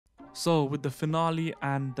So with the finale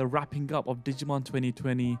and the wrapping up of Digimon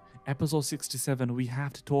 2020, episode 67, we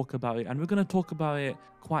have to talk about it, and we're going to talk about it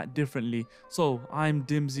quite differently. So I'm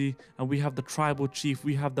Dimsy, and we have the tribal chief,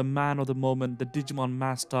 we have the man of the moment, the Digimon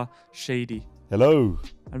master, Shady. Hello.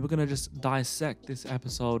 And we're going to just dissect this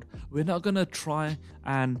episode. We're not going to try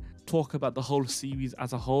and talk about the whole series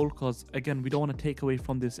as a whole, because again, we don't want to take away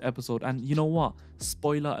from this episode. And you know what?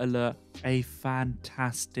 Spoiler alert, a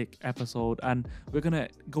fantastic episode. And we're going to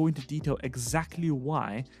go into detail exactly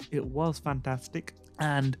why it was fantastic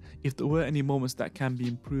and if there were any moments that can be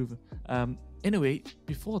improved. Anyway,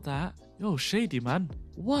 before that, yo, Shady, man,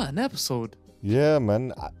 what an episode. Yeah,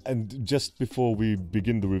 man. And just before we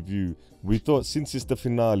begin the review, we thought since it's the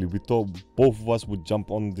finale, we thought both of us would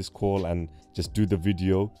jump on this call and just do the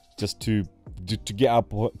video, just to get our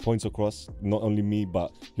points across. Not only me,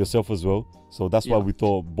 but yourself as well. So that's why we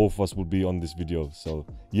thought both of us would be on this video. So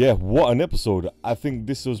yeah, what an episode. I think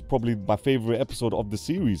this was probably my favorite episode of the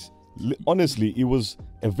series. Honestly, it was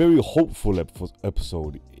a very hopeful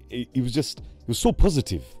episode. It was so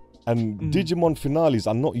positive. And Digimon finales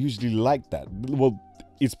are not usually like that. Well,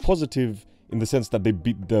 it's positive in the sense that they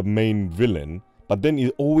beat the main villain, but then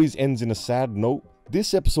it always ends in a sad note.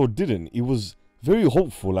 This episode didn't. It was very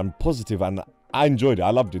hopeful and positive, and I enjoyed it.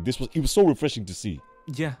 I loved it. It was so refreshing to see.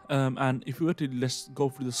 Yeah, and if we were to let's go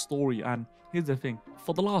through the story, and here's the thing.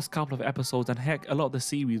 For the last couple of episodes, and heck, a lot of the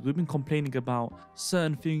series, we've been complaining about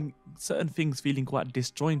certain things feeling quite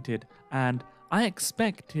disjointed, and I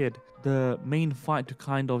expected the main fight to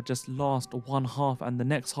kind of just last one half, and the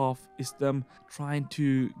next half is them trying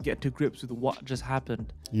to get to grips with what just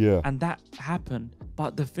happened. Yeah. And that happened.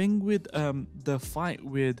 But the thing with the fight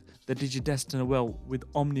with the Digidestined, well,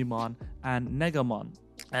 with Omnimon and Negamon,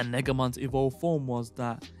 and Negamon's evolved form, was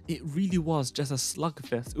that it really was just a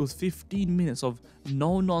slugfest. It was 15 minutes of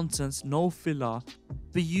no nonsense, no filler,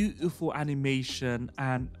 beautiful animation,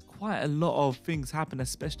 and quite a lot of things happen,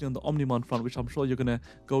 especially on the Omnimon front, which I'm sure you're gonna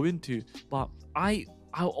go into. But I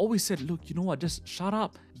always said, look, you know what, just shut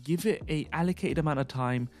up, give it a allocated amount of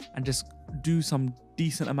time, and just do some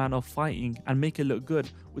decent amount of fighting and make it look good.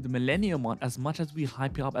 With the Millennium one, as much as we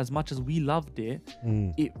hype it up, as much as we loved it,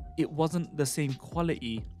 it wasn't the same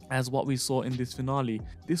quality as what we saw in this finale.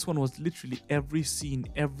 This one was literally every scene,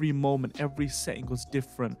 every moment, every setting was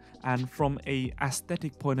different, and from a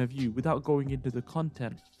aesthetic point of view, without going into the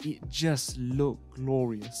content, it just looked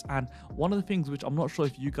glorious. And one of the things which I'm not sure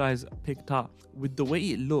if you guys picked up with the way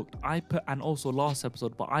it looked, and also last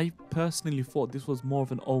episode, but I personally thought this was more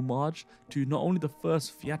of an homage to not only the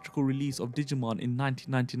first theatrical release of Digimon in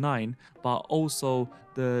 1999, but also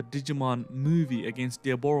the Digimon movie against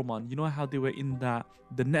Diaboromon. You know how they were in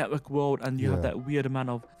the network world, and you have that weird amount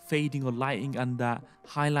of fading or lighting and that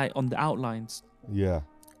highlight on the outlines. Yeah.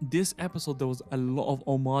 This episode, there was a lot of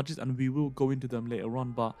homages, and we will go into them later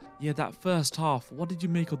on. But yeah, that first half, what did you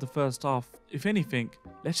make of the first half? If anything,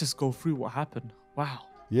 let's just go through what happened. Wow.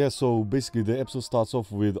 Yeah, so basically the episode starts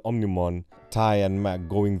off with Omnimon, Tai and Mac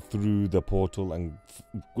going through the portal, and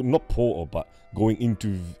not portal, but going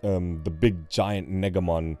into the big giant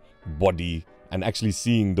Negamon body and actually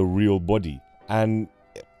seeing the real body. And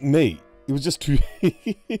mate, it was just too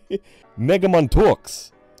Negamon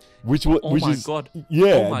talks, which was Oh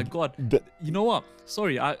my god. You know what?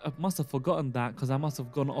 Sorry, I must have forgotten that, because I must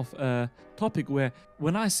have gone off topic, where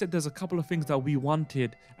when I said there's a couple of things that we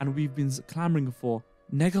wanted and we've been clamoring for,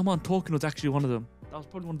 Negamon talking was actually one of them. That was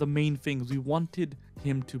probably one of the main things. We wanted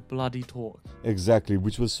him to bloody talk. Exactly,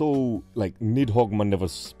 which was so, like, Nidhoggman never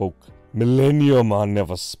spoke, Millenniumon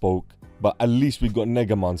never spoke, but at least we got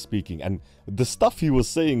Negamon speaking. And the stuff he was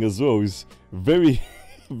saying as well is very,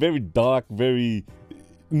 very dark, very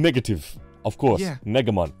negative. Of course,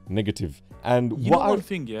 Negamon, negative. And you know one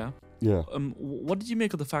thing, yeah. What did you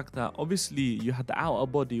make of the fact that obviously you had the outer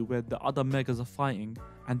body where the other Megas are fighting,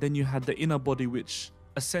 and then you had the inner body, which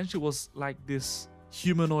essentially was like this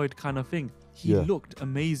humanoid kind of thing. He looked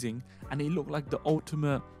amazing, and he looked like the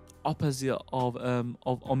ultimate opposite of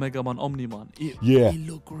Omegamon Omnimon. It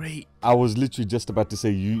looked great. I was literally just about to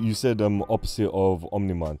say, you said opposite of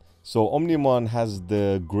Omnimon. So Omnimon has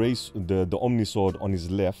the the Omni sword on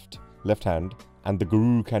his left hand, and the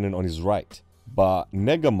Guru cannon on his right. But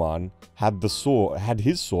Negamon had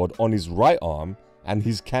his sword on his right arm and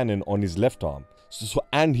his cannon on his left arm.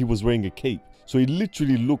 And he was wearing a cape. So it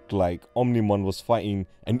literally looked like Omnimon was fighting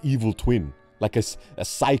an evil twin, like a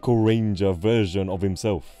Psycho Ranger version of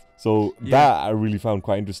himself. So that I really found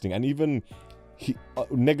quite interesting. And even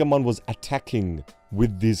Negamon was attacking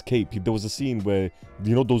with his cape. There was a scene where,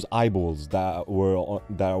 you know, those eyeballs that were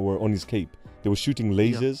on his cape, they were shooting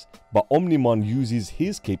lasers, but Omnimon uses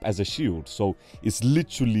his cape as a shield. So it's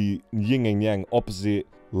literally yin and yang, opposite,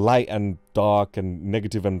 light and dark, and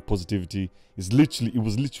negative and positivity. It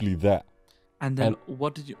was literally that. And then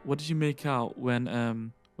what did you make out when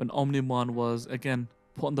Omnimon was again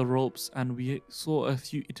put on the ropes and we saw a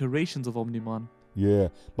few iterations of Omnimon? Yeah,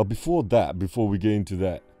 but before we get into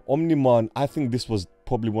that, Omnimon, I think this was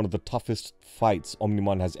probably one of the toughest fights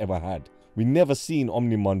Omnimon has ever had. We never seen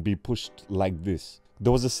Omnimon be pushed like this.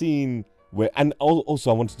 There was a scene where, and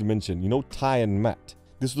also I wanted to mention, you know, Tai and Matt.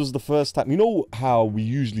 This was the first time, you know how we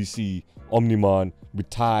usually see Omnimon with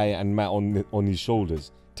Tai and Matt on his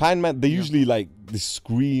shoulders. Tai and Matt, they usually like, they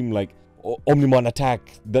scream like, Omnimon attack.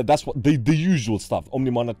 That's what the usual stuff.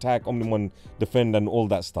 Omnimon attack, Omnimon defend, and all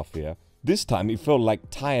that stuff here. This time it felt like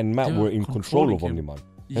Tai and Matt were in control of Omnimon.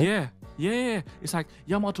 Yeah. It's like,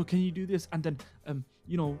 Yamato, can you do this? And then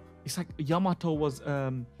you know, it's like Yamato was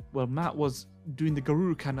Matt was doing the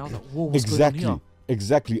Garuru Cannon. I was like, whoa, what's going on here?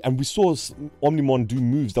 Exactly. And we saw Omnimon do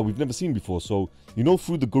moves that we've never seen before. So, you know,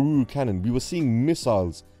 through the Garuru Cannon, we were seeing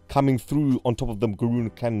missiles coming through on top of the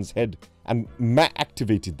Garuru Cannon's head, and Matt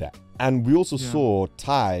activated that. And we also saw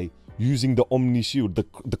Tai using the Omni Shield,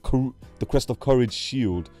 the Crest of Courage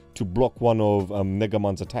shield, to block one of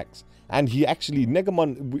Negamon's attacks. And he actually,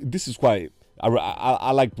 Negamon, this is quite,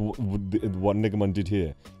 I liked what Negamon did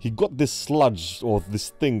here. He got this sludge or this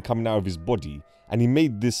thing coming out of his body, and he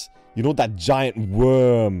made this, you know, that giant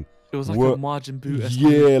worm. It was like a Majin Buu.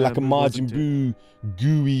 Yeah, like a Majin Buu,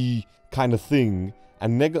 gooey kind of thing.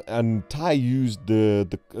 And Tai used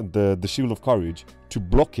the Shield of Courage to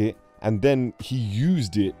block it, and then he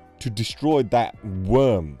used it to destroy that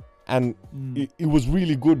worm. And it was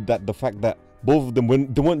really good that the fact that both of them,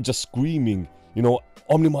 when they weren't just screaming, you know,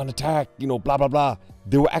 Omnimon attack, you know, blah blah blah,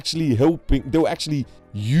 they were actually helping, they were actually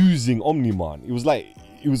using Omnimon. It was like,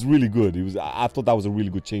 it was really good. I thought that was a really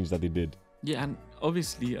good change that they did. Yeah, and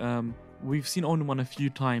obviously we've seen Omnimon a few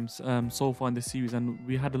times so far in the series, and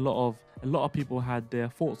we had a lot of people had their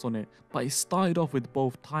thoughts on it. But it started off with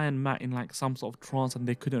both Tai and Matt in like some sort of trance and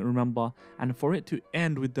they couldn't remember, and for it to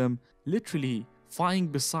end with them literally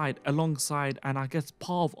fighting alongside, and I guess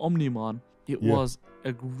part of Omnimon, it was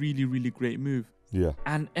a really, really great move. Yeah.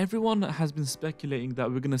 And everyone has been speculating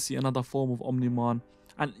that we're going to see another form of Omnimon.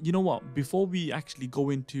 And you know what? Before we actually go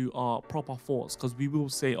into our proper thoughts, because we will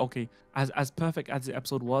say, okay, as perfect as the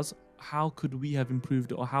episode was, how could we have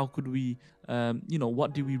improved it, or how could we, you know,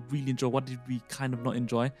 what did we really enjoy? What did we kind of not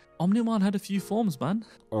enjoy? Omnimon had a few forms, man.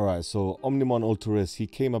 All right, so Omnimon Alter S, he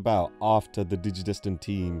came about after the Digidestined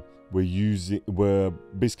team were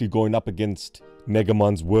basically going up against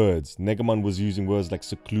Negamon's words. Negamon was using words like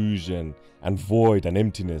seclusion and void and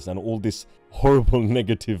emptiness and all this horrible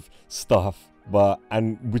negative stuff,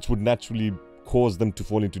 which would naturally cause them to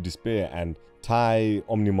fall into despair. And Tai,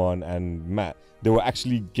 Omnimon, and Matt, they were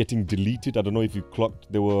actually getting deleted. I don't know if you clocked.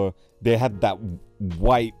 They had that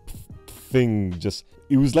white thing.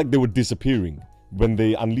 It was like they were disappearing when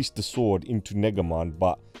they unleashed the sword into Negamon,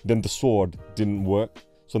 but then the sword didn't work.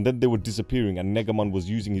 So then they were disappearing, and Negamon was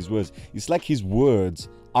using his words. It's like his words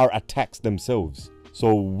are attacks themselves,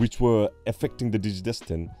 so which were affecting the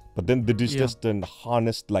Digidestined. But then the Digidestined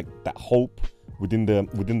harnessed like that hope within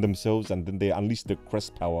themselves, and then they unleashed the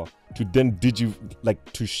crest power to then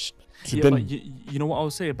but you know what I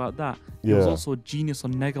would say about that? It was also genius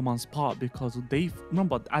on Negamon's part, because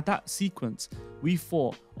remember at that sequence we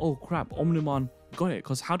thought, oh crap, Omnimon got it,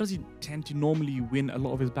 because how does he tend to normally win a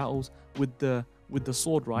lot of his battles with the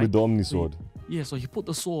sword, right? With the Omni sword. So he put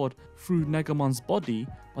the sword through Negamon's body,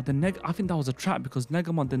 but then I think that was a trap, because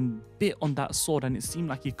Negamon then bit on that sword and it seemed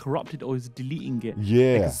like he corrupted or is deleting it.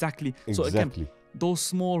 Yeah. Exactly. So again, those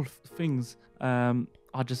small things are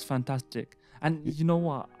just fantastic. And you know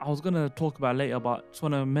what? I was going to talk about later, but just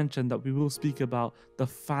want to mention that we will speak about the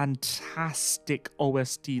fantastic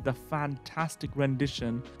OST, the fantastic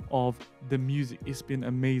rendition of the music. It's been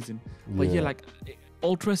amazing. But like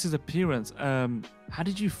Alter S's appearance, how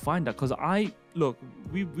did you find that? Because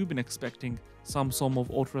we've been expecting some form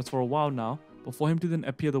of Alter S for a while now, but for him to then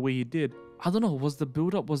appear the way he did, I don't know, was the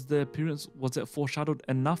build-up, was the appearance, was it foreshadowed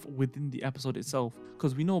enough within the episode itself?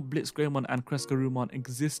 Because we know Blitzgreymon and Crescarumon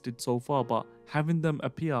existed so far, but having them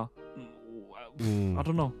appear, I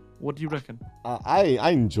don't know. What do you reckon? I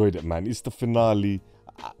enjoyed it, man. It's the finale.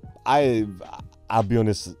 I'll be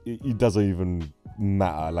honest, it doesn't even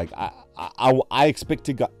matter. Like I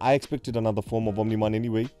expected another form of Omnimon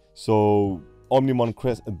anyway. So Omnimon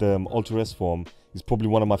the Alter S form is probably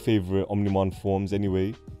one of my favorite Omnimon forms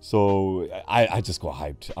anyway. So I just got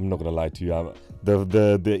hyped. I'm not gonna lie to you.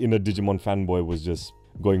 The inner Digimon fanboy was just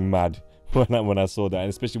going mad when I saw that, and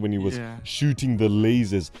especially when he was shooting the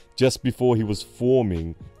lasers just before he was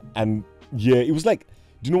forming. And yeah, it was like,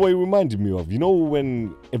 do you know what it reminded me of? You know,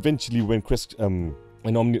 when eventually when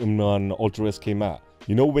Omnimon Alter S came out,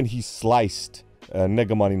 you know, when he sliced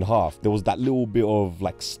Negamon in half, there was that little bit of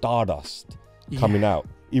like stardust coming out.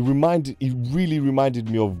 It really reminded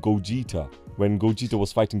me of Gogeta, when Gogeta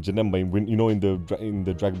was fighting Janemba in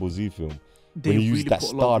the Dragon Ball Z film. They when he really used that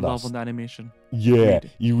put a lot of love stardust on the animation. Yeah,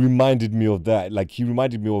 Really. he reminded me of that. Like, he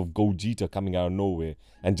reminded me of Gogeta coming out of nowhere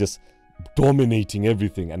and just dominating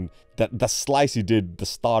everything. And that slice he did, the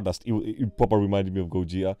stardust, it proper reminded me of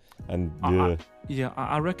Gogeta. And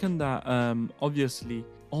I reckon that obviously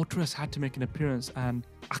Alter S had to make an appearance, and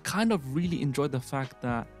I kind of really enjoyed the fact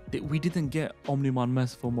that we didn't get Omnimon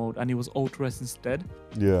Merciful Mode and it was Alter S instead.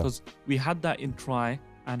 Yeah. Because we had that in Tri,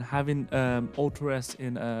 and having Alter S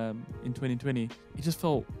in 2020, it just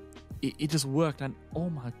felt it just worked, and oh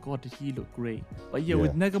my god, did he look great. But yeah,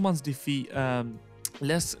 with Negamon's defeat,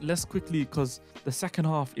 let's quickly, because the second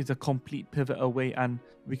half is a complete pivot away, and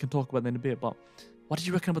we can talk about that in a bit. But what did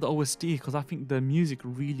you reckon about the OST? Because I think the music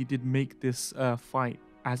really did make this fight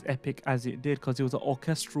as epic as it did, because it was an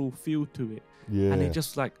orchestral feel to it. Yeah. And it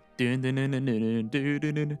just like and it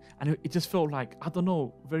just felt like, I don't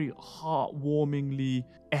know, very heartwarmingly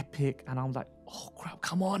epic. And I'm like, oh crap,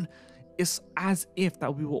 come on. It's as if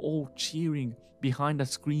that we were all cheering behind the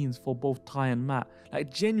screens for both Ty and Matt.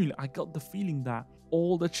 Like, genuinely, I got the feeling that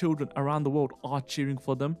all the children around the world are cheering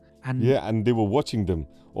for them. And yeah, and they were watching them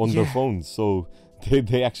on their phones, so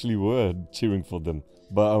they actually were cheering for them.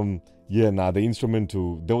 But the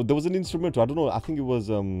instrumental, there was an instrumental, I don't know, I think it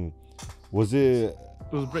was it was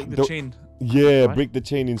Break the Chain. Yeah, right? Break the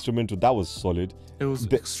Chain instrumental. That was solid. It was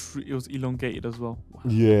it was elongated as well. Wow.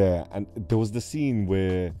 Yeah, and there was the scene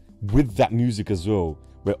where, with that music as well,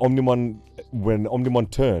 where when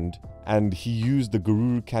Omnimon turned and he used the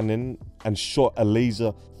Guru cannon and shot a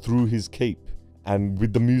laser through his cape, and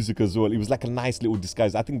with the music as well, it was like a nice little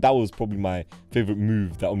disguise. I think that was probably my favorite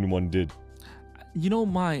move that Omnimon did. You know,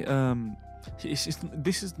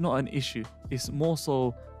 this is not an issue. It's more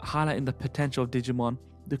so highlighting the potential of Digimon.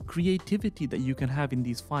 The creativity that you can have in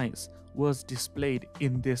these fights was displayed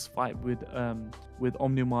in this fight with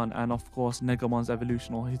Omnimon, and of course Negamon's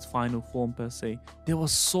evolution, or his final form per se. There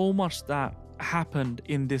was so much that happened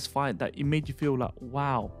in this fight that it made you feel like,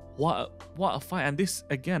 wow, what a fight. And this,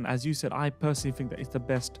 again, as you said, I personally think that it's the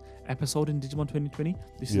best episode in Digimon 2020.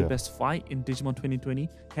 This is the best fight in Digimon 2020.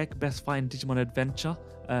 Heck, best fight in Digimon Adventure,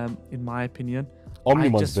 in my opinion.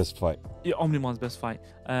 Omnimon's best fight. Yeah, Omnimon's best fight.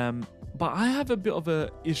 But I have a bit of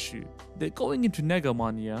a issue. They're going into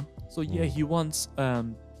Negamon, yeah? So yeah, he wants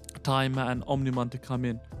Timer and Omnimon to come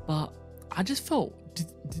in. But I just felt,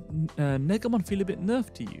 did Negamon feel a bit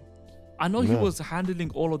nerfed to you? I know he was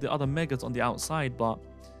handling all of the other Megas on the outside, but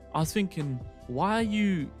I was thinking, why are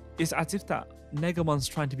you... It's as if that Negamon's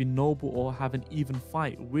trying to be noble or have an even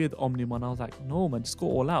fight with Omnimon. I was like, no man, just go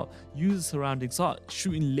all out. Use the surroundings, start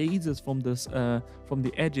shooting lasers from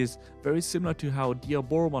the edges. Very similar to how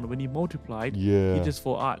Diaboromon, when he multiplied, he just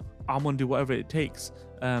thought, I'm gonna do whatever it takes.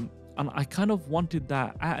 And I kind of wanted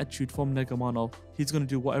that attitude from Negamon of, he's gonna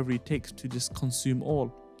do whatever it takes to just consume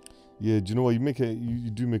all. Yeah, do you know what, you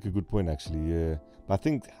do make a good point actually. Yeah, but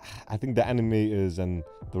I think the animators and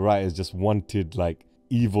the writers just wanted like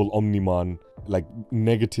evil Omnimon, like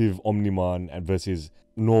negative Omnimon and versus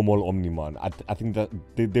normal Omnimon. I think that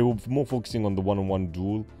they were more focusing on the one-on-one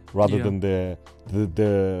duel rather than the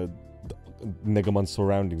Negamon's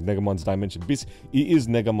surroundings, Negamon's dimension. It is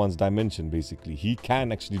Negamon's dimension basically. He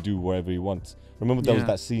can actually do whatever he wants. Remember there was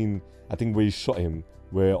that scene, I think, where he shot him,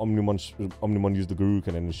 where Omnimon used the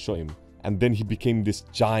Garukan and shot him, and then he became this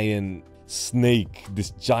giant snake,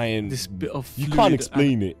 this bit of fluid, you can't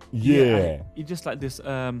explain it. It's just like this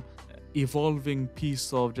evolving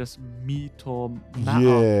piece of just meat or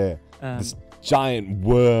matter. This giant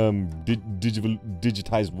worm,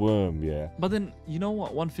 digitized worm. But then, you know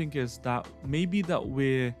what, one thing is that maybe that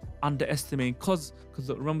we're underestimating, because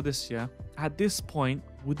remember this, at this point,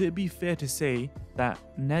 would it be fair to say that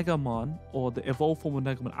Negamon, or the evolved form of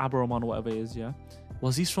Negamon, Aberomon or whatever it is,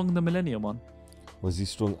 was he stronger than Millenniumon? Was he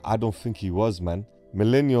strong? I don't think he was, man.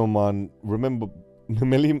 Millenniumon, remember,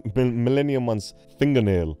 Millenniumon's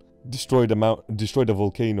fingernail destroyed a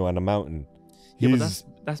volcano and a mountain. But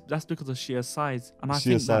that's because of sheer size. And I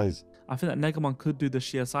think that Negamon could do the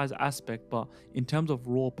sheer size aspect, but in terms of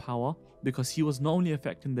raw power, because he was not only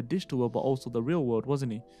affecting the digital world but also the real world,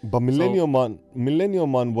 wasn't he? But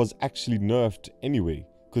Millenniumon was actually nerfed anyway,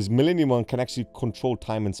 because Millenniumon can actually control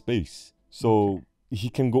time and space. So he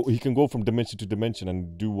can go from dimension to dimension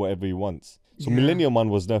and do whatever he wants. So Millenniumon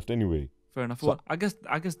was nerfed anyway. Fair enough. So- Well, I guess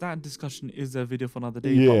that discussion is a video for another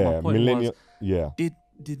day. Yeah, but my point millennial. was, Yeah.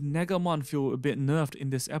 did Negamon feel a bit nerfed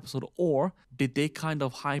in this episode, or did they kind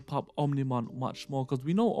of hype up Omnimon much more? Because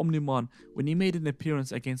we know Omnimon, when he made an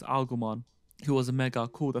appearance against Algamon, who was a mega,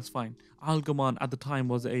 cool, that's fine. Algamon at the time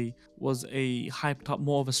was a hyped up,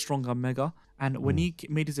 more of a stronger mega. And when he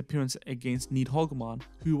made his appearance against Needhogmon,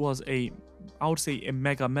 who was I would say a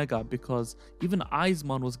mega, because even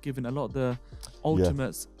Eismon was given a lot of the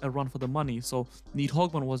ultimates a run for the money. So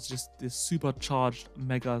Needhogmon was just this supercharged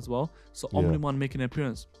mega as well. So Omnimon making an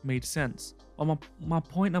appearance made sense. My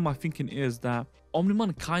point and my thinking is that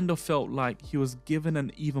Omnimon kind of felt like he was given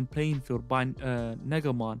an even playing field by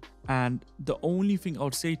Negamon. And the only thing I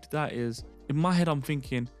would say to that is, in my head I'm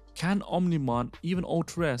thinking, can Omnimon, even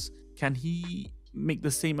Alter S, can he make the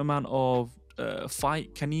same amount of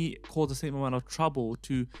fight? Can he cause the same amount of trouble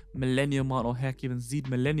to Millenniumon, or heck, even Z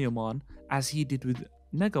Millenniumon, as he did with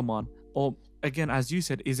Negamon? Or again, as you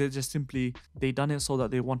said, is it just simply they done it so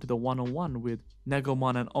that they wanted a one-on-one with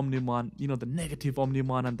Negamon and Omnimon, you know, the negative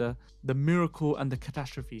Omnimon and the miracle and the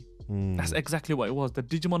catastrophe? That's exactly what it was. The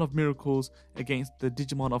Digimon of miracles against the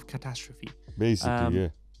Digimon of catastrophe. Basically, yeah.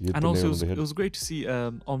 And also, it was great to see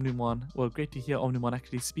Omnimon. Well, great to hear Omnimon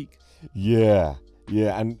actually speak. Yeah,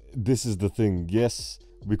 and this is the thing. Yes,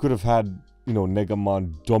 we could have had, you know,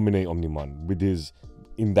 Negamon dominate Omnimon with his,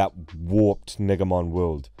 in that warped Negamon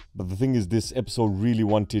world. But the thing is, this episode really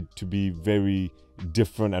wanted to be very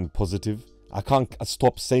different and positive. I can't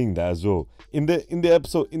stop saying that as well. In the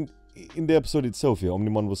episode itself, yeah,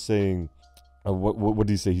 Omnimon was saying, what did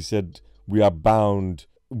he say? He said, we are bound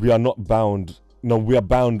of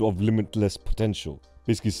limitless potential.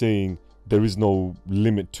 Basically saying there is no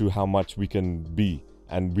limit to how much we can be,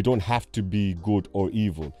 and we don't have to be good or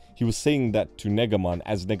evil. He was saying that to Negamon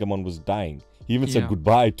as Negamon was dying. He even said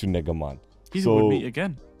goodbye to Negamon. He would meet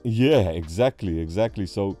again. Yeah, exactly.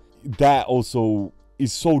 So that also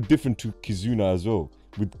is so different to Kizuna as well.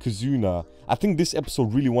 With Kizuna, I think this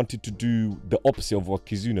episode really wanted to do the opposite of what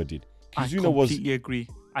Kizuna did. I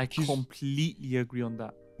completely agree on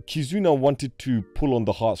that. Kizuna wanted to pull on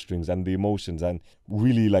the heartstrings and the emotions and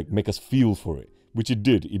really like make us feel for it, which it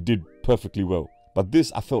did. It did perfectly well. But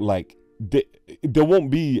this, I felt like there won't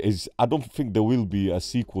be, I don't think there will be a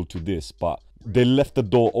sequel to this, but they left the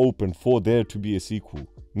door open for there to be a sequel.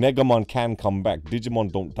 Negamon can come back.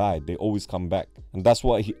 Digimon don't die. They always come back. And that's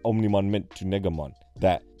what Omnimon meant to Negamon.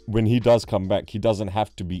 That when he does come back, he doesn't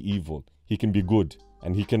have to be evil. He can be good.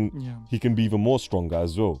 And he can be even more stronger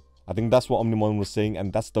as well. I think that's what Omnimon was saying,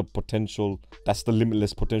 and that's the potential, that's the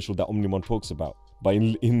limitless potential that Omnimon talks about. But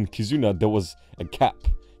in Kizuna, there was a cap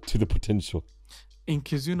to the potential. In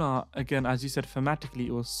Kizuna, again, as you said, thematically,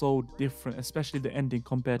 it was so different, especially the ending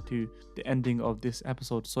compared to the ending of this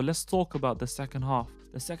episode. So let's talk about the second half.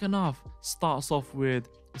 The second half starts off with,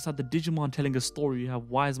 it's like the Digimon telling a story. You have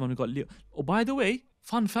Wiseman, we got Leo. Oh, by the way,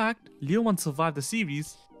 fun fact, Leomon survived the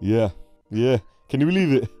series. Yeah. Can you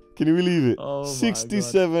believe it? Oh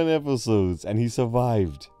 67 episodes, and he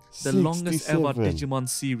survived. The longest ever Digimon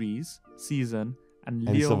season, and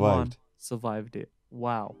Leomon survived it.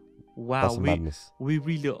 Wow. That's madness. We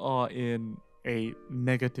really are in a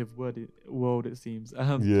negative world, it seems.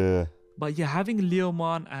 But yeah, having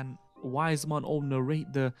Leomon and Wiseman all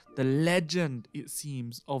narrate the legend, it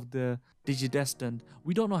seems, of the Digidestined.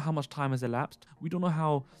 We don't know how much time has elapsed. We don't know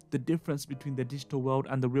how the difference between the digital world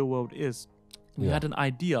and the real world is. We had an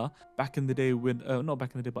idea back in the day when, not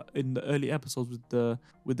back in the day, but in the early episodes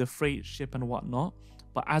with the freight ship and whatnot.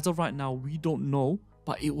 But as of right now, we don't know.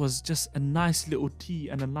 But it was just a nice little tea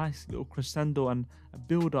and a nice little crescendo and a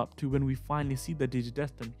build up to when we finally see the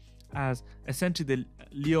Digidestined, as essentially the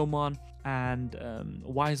Leomon and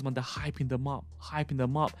Wiseman, they're hyping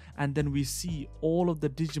them up, and then we see all of the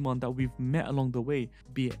Digimon that we've met along the way,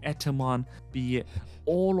 be it Etemon, be it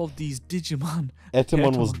all of these Digimon.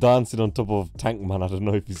 Etemon was dancing on top of Tankman. I don't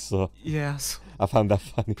know if you saw. Yes. I found that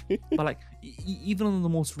funny. But like, even on the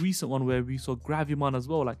most recent one where we saw Gravimon as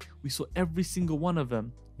well, like we saw every single one of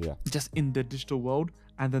them just in the digital world,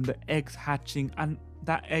 and then the eggs hatching, and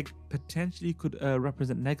that egg potentially could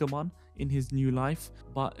represent Negamon in his new life.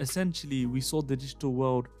 But essentially we saw the digital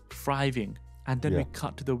world thriving, and then we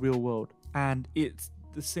cut to the real world, and it's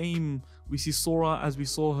the same. We see Sora as we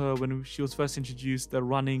saw her when she was first introduced. They're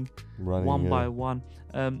running one by one.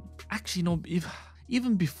 Actually, no,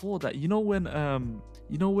 even before that,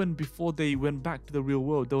 when before they went back to the real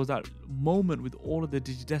world, there was that moment with all of the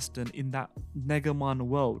Digidestined in that Negamon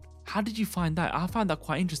world. How did you find that? I found that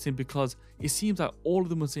quite interesting, because it seems like all of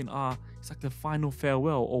them were saying, it's like the final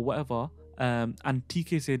farewell or whatever. And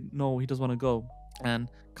TK said, no, he doesn't want to go. And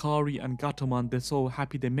Kari and Gatomon, they're so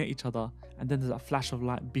happy they met each other. and then there's that flash of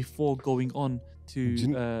light before going on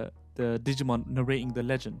to the Digimon narrating the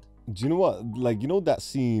legend. Do you know what? Like, you know that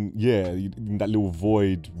scene, yeah, in that little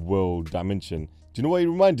void world dimension. Do you know what it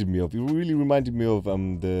reminded me of? It really reminded me of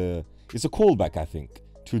it's a callback, I think,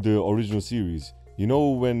 to the original series. You know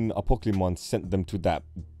when Apocalypse sent them to that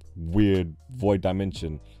weird void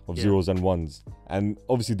dimension of zeros and ones, and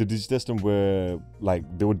obviously the Digidestin were like,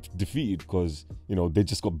 they were defeated because, you know, they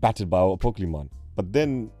just got battered by Apocalypse. But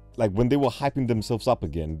then, like, when they were hyping themselves up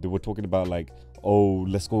again, they were talking about like, oh,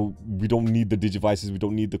 let's go, we don't need the Digivices, we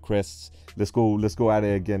don't need the crests, let's go at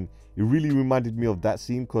it again. It really reminded me of that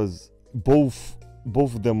scene because both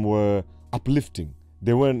of them were uplifting.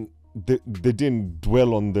 They weren't, they didn't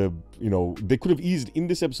dwell on the, you know, they could have easily, in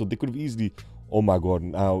this episode, they could have easily, oh my god,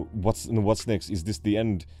 now what's next? Is this the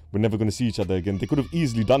end? We're never going to see each other again. They could have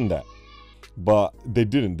easily done that, but they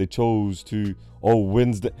didn't. They chose to, oh,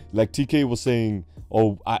 when's the, like TK was saying,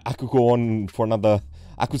 oh, I could go on for another,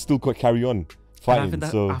 I could still carry on fighting.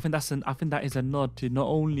 I think that is a nod to not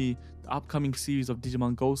only the upcoming series of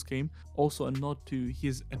Digimon Ghost Game, also a nod to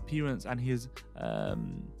his appearance and his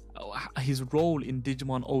role in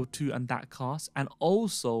Digimon 02 and that cast, and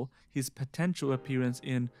also his potential appearance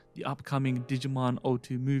in the upcoming Digimon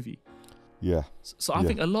 02 movie. Yeah. So I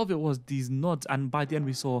think a lot of it was these nods, and by the end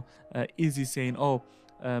we saw Izzy saying, oh,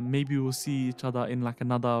 maybe we'll see each other in like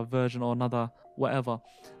another version or another whatever.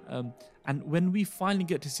 And when we finally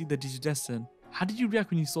get to see the Digidestin, how did you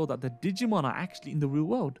react when you saw that the Digimon are actually in the real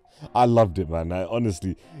world? I loved it, man.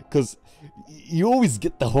 Honestly, because you always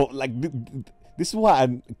get the whole, like, this is why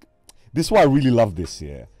I really love this.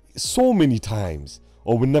 Yeah, so many times.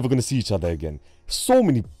 Oh, we're never gonna see each other again. So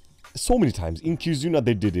many times. In Kizuna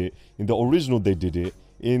they did it. In the original they did it.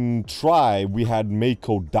 In Try we had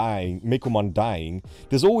Makomon dying.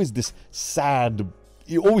 There's always this sad.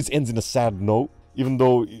 It always ends in a sad note, even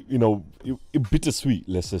though, you know, it bittersweet.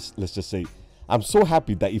 Let's just say. I'm so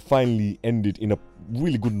happy that it finally ended in a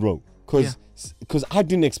really good note, because I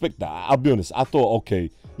didn't expect that. I'll be honest. I thought, okay,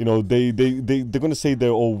 you know, they're gonna say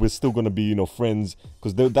we're still gonna be, you know, friends,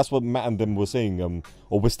 because that's what Matt and them were saying.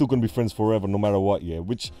 Or we're still gonna be friends forever, no matter what. Yeah,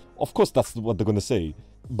 which of course that's what they're gonna say.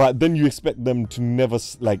 But then you expect them to never,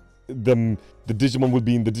 like, the Digimon will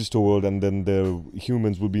be in the digital world and then the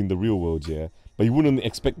humans will be in the real world. Yeah, but you wouldn't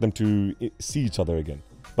expect them to see each other again.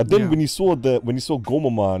 But then when you saw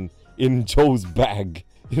Gomamon in Joe's bag,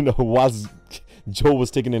 you know, whilst Joe was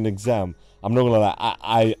taking an exam, I'm not gonna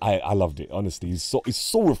lie, I loved it. Honestly, it's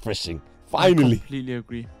so refreshing. Finally, I completely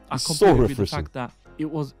agree. I completely agree with the fact that it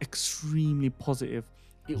was extremely positive.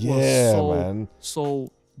 It was so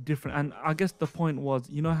different. And I guess the point was,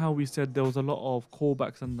 you know how we said there was a lot of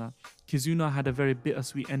callbacks and that Kizuna had a very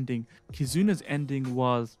bittersweet ending. Kizuna's ending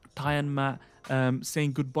was Tai and Matt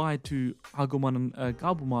saying goodbye to Agumon and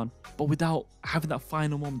Gabumon, but without having that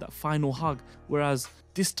final moment, that final hug. Whereas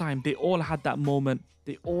this time they all had that moment,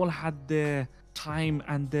 they all had their time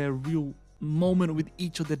and their real moment with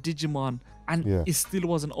each of the Digimon, and it still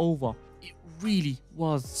wasn't over. It really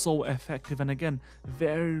was so effective, and again,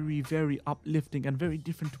 very, very uplifting and very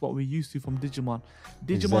different to what we're used to from Digimon.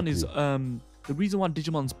 Digimon is the reason why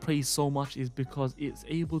Digimon's praised so much is because it's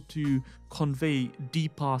able to convey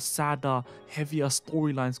deeper, sadder, heavier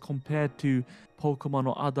storylines compared to Pokemon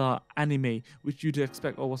or other anime, which you'd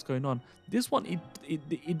expect, oh, what's going on. This one,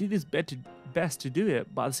 it did its best to do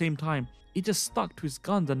it, but at the same time, it just stuck to its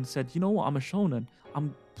guns and said, you know what, I'm a shonen.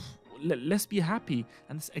 Let's be happy,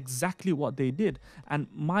 and that's exactly what they did. And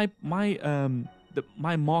my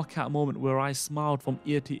mark out moment where I smiled from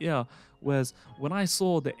ear to ear was when I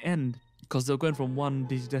saw the end, because they were going from one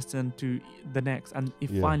Digidestin to the next, and it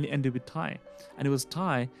finally ended with Tai, and it was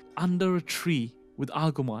Tai under a tree with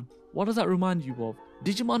Agumon. What does that remind you of?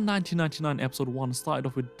 Digimon 1999 episode 1 started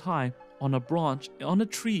off with Tai on a branch on a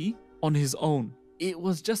tree on his own. It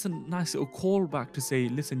was just a nice little callback to say,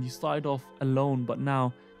 listen, you started off alone, but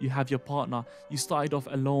now you have your partner. You started off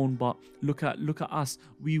alone, but look at us.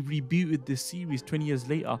 We rebooted this series 20 years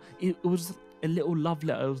later. It was a little love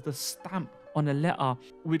letter. It was the stamp on a letter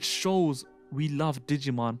which shows we love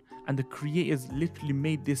Digimon, and the creators literally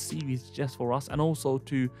made this series just for us, and also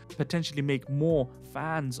to potentially make more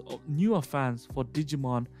fans, or newer fans for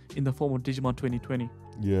Digimon in the form of Digimon 2020.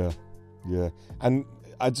 Yeah. And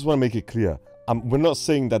I just want to make it clear. We're not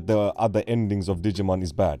saying that the other endings of Digimon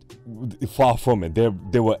is bad. Far from it.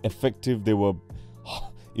 They were effective. They were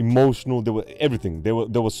emotional. They were everything. They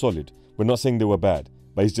were solid. We're not saying they were bad,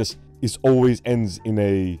 but it always ends in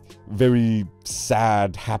a very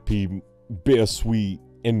sad, happy, bittersweet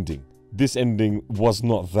ending. This ending was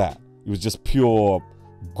not that. It was just pure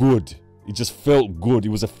good. It just felt good. It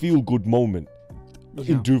was a feel-good moment.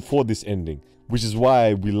 for this ending, which is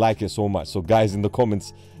why we like it so much. So guys in the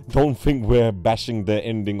comments, don't think we're bashing the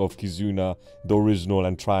ending of Kizuna, the original,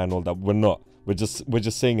 and Try and all that. We're not. We're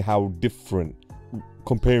just saying how different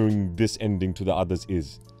comparing this ending to the others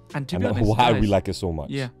is, and to be honest, why guys, we like it so much.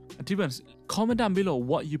 Yeah, and to be honest, comment down below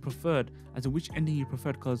what you preferred, as in which ending you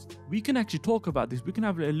preferred, because we can actually talk about this. We can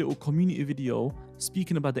have a little community video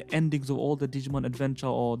speaking about the endings of all the Digimon Adventure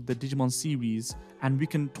or the Digimon series, and we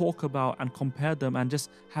can talk about and compare them and just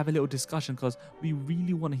have a little discussion, because we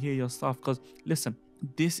really want to hear your stuff. Because listen,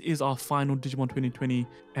 this is our final Digimon 2020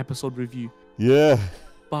 episode review. Yeah.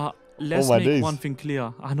 But let's make one thing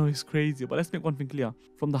clear. I know it's crazy, but let's make one thing clear.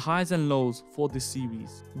 From the highs and lows for this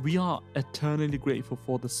series, we are eternally grateful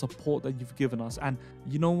for the support that you've given us. And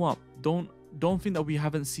you know what? Don't think that we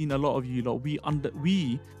haven't seen a lot of you lot.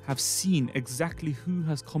 We have seen exactly who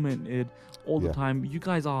has commented all the time. You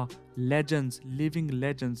guys are legends, living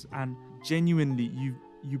legends, and genuinely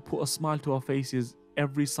you put a smile to our faces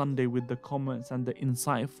every Sunday with the comments and the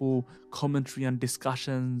insightful commentary and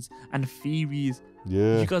discussions and theories.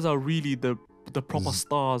 You guys are really the proper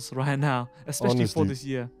stars right now, especially for this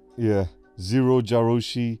year. Yeah, Zero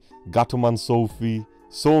Jaroshi, Gatoman Sophie,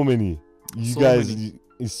 so many.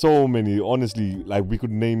 So many. Honestly, like we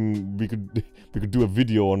could do a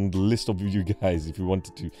video on the list of you guys if we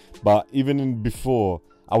wanted to. But even before,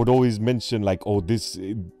 I would always mention like, oh, this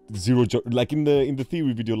Zero, like in the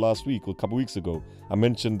theory video last week or a couple weeks ago, I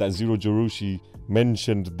mentioned that Zero Jaroshi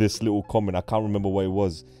mentioned this little comment. I can't remember what it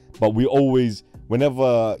was, but we always,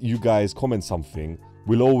 whenever you guys comment something,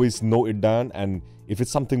 we'll always note it down, and if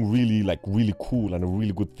it's something really cool and a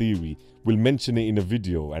really good theory, we'll mention it in a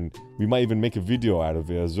video, and we might even make a video out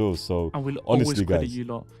of it as well. So and we'll honestly, always credit guys, you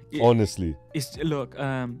lot. Honestly, it's look,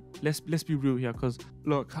 let's be real here, because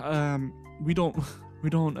look, we don't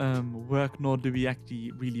work, nor do we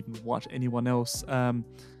actually really even watch anyone else.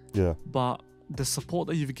 But the support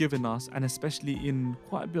that you've given us, and especially in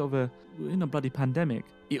quite a bit of a bloody pandemic,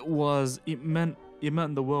 it meant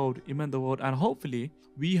the world. And hopefully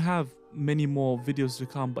we have many more videos to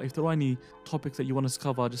come. But if there are any topics that you want us to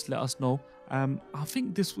cover, just let us know. I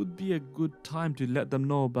think this would be a good time to let them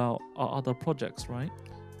know about our other projects, right?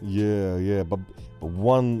 Yeah. But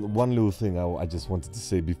one little thing I just wanted to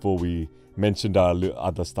say before we mentioned our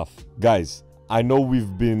other stuff, guys. I know we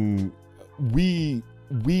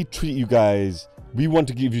treat you guys. We want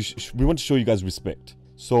to show you guys respect.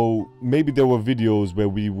 So maybe there were videos where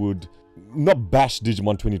we would not bash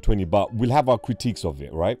Digimon 2020, but we'll have our critiques of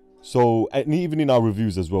it, right? So, and even in our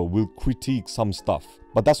reviews as well, we'll critique some stuff.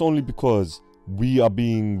 But that's only because we are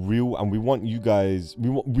being real, and we want you guys,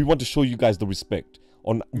 we want to show you guys the respect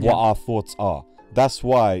on what our thoughts are. That's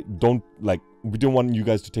why we don't want you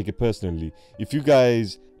guys to take it personally. If you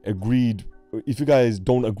guys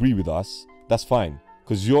don't agree with us, that's fine,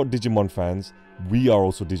 because you're Digimon fans. We are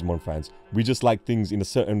also Digimon fans. We just like things in a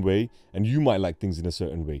certain way, and you might like things in a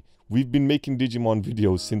certain way. We've been making Digimon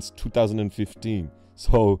videos since 2015.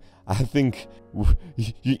 So I think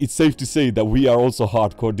it's safe to say that we are also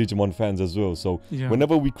hardcore Digimon fans as well. So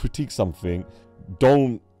whenever we critique something,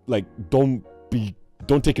 don't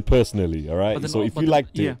take it personally, all right? So if you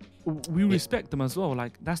liked it, we respect them as well.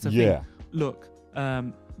 Like, that's the thing. Look,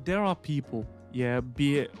 there are people,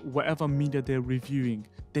 be it whatever media they're reviewing,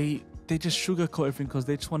 they just sugarcoat everything because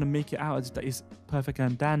they just want to make it out as that it's perfect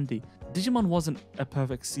and dandy. Digimon wasn't a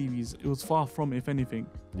perfect series. It was far from it, if anything.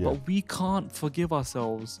 But we can't forgive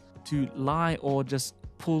ourselves to lie or just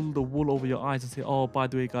pull the wool over your eyes and say, oh, by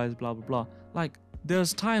the way, guys, blah, blah, blah. Like,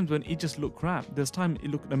 there's times when it just looked crap. There's times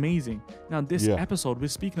it looked amazing. Now, this episode, we're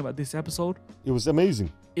speaking about this episode. It was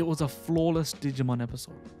amazing. It was a flawless Digimon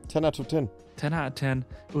episode. 10 out of 10. 10 out of 10.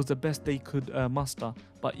 It was the best they could muster.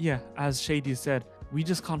 But yeah, as Shady said, we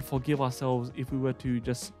just can't forgive ourselves if we were to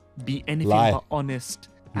just be anything but honest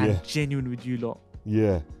and genuine with you lot.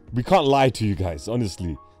 Yeah, we can't lie to you guys,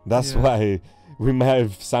 honestly. That's why we may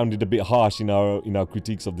have sounded a bit harsh in our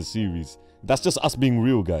critiques of the series. That's just us being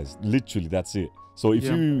real, guys. Literally, that's it. So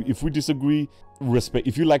if we disagree, respect.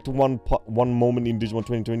 If you liked one moment in Digimon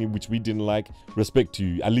 2020 which we didn't like, respect to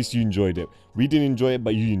you. At least you enjoyed it. We didn't enjoy it,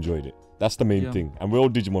 but you enjoyed it. That's the main thing. And we're all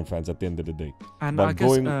Digimon fans at the end of the day. And but I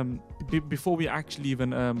guess before we actually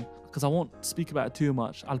even, because I won't speak about it too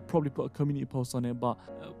much, I'll probably put a community post on it. But,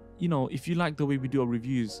 you know, if you like the way we do our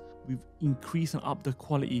reviews, we've increased and upped the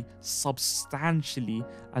quality substantially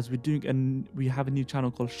as we're doing, and we have a new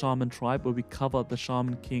channel called Shaman Tribe where we cover the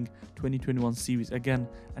Shaman King 2021 series. Again,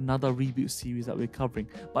 another reboot series that we're covering.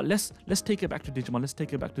 But let's take it back to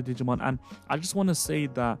Digimon. And I just want to say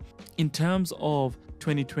that in terms of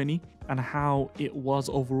 2020, and how it was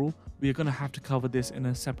overall, we're going to have to cover this in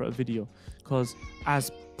a separate video, because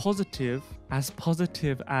as positive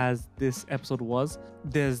as this episode was,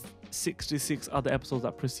 there's 66 other episodes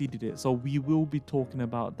that preceded it, so we will be talking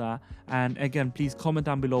about that. And again, please comment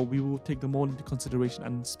down below, we will take them all into consideration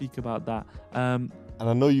and speak about that. And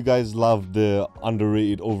I know you guys love the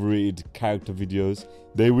underrated, overrated character videos.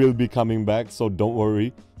 They will be coming back, so don't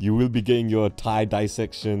worry. You will be getting your Thai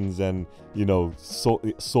dissections and, you know,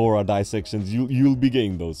 Sora dissections. You'll be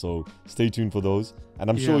getting those, so stay tuned for those. And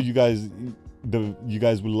I'm sure you guys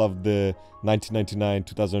will love the 1999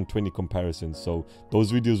 2020 comparisons, so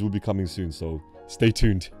those videos will be coming soon, so stay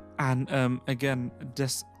tuned. And again,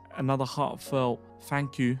 just another heartfelt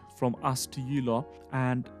thank you from us to you lot,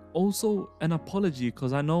 and also an apology,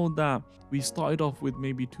 because I know that we started off with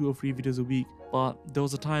maybe 2 or 3 videos a week, but there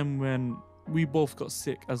was a time when we both got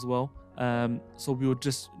sick as well, so we were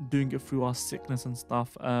just doing it through our sickness and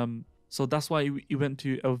stuff. So that's why we went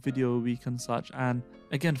to a video a week and such. And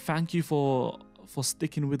again, thank you for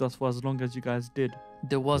sticking with us for as long as you guys did.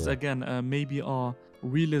 There was again maybe our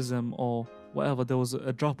realism or whatever, there was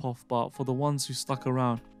a drop off, but for the ones who stuck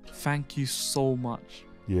around, thank you so much.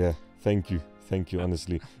 Yeah, thank you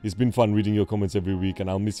honestly. It's been fun reading your comments every week, and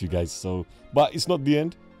I'll miss you guys. So, but it's not the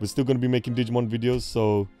end. We're still going to be making Digimon videos,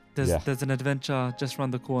 so there's an adventure just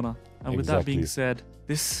around the corner. And with that being said,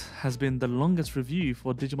 this has been the longest review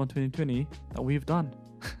for Digimon 2020 that we've done.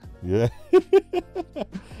 Yeah.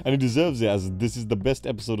 And it deserves it, as this is the best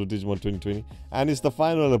episode of Digimon 2020, and it's the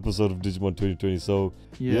final episode of Digimon 2020. So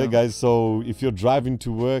yeah guys, so if you're driving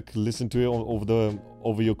to work, listen to it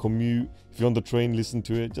over your commute. If you're on the train, listen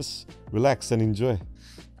to it. Just relax and enjoy.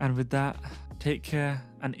 And with that, take care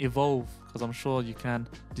and evolve, because I'm sure you can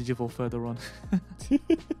digivolve further on.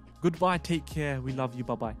 Goodbye, take care, we love you,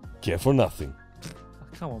 bye bye. Care for nothing.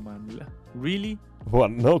 Come on man, really?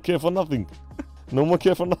 What? No care for nothing. No more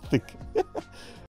care for nothing.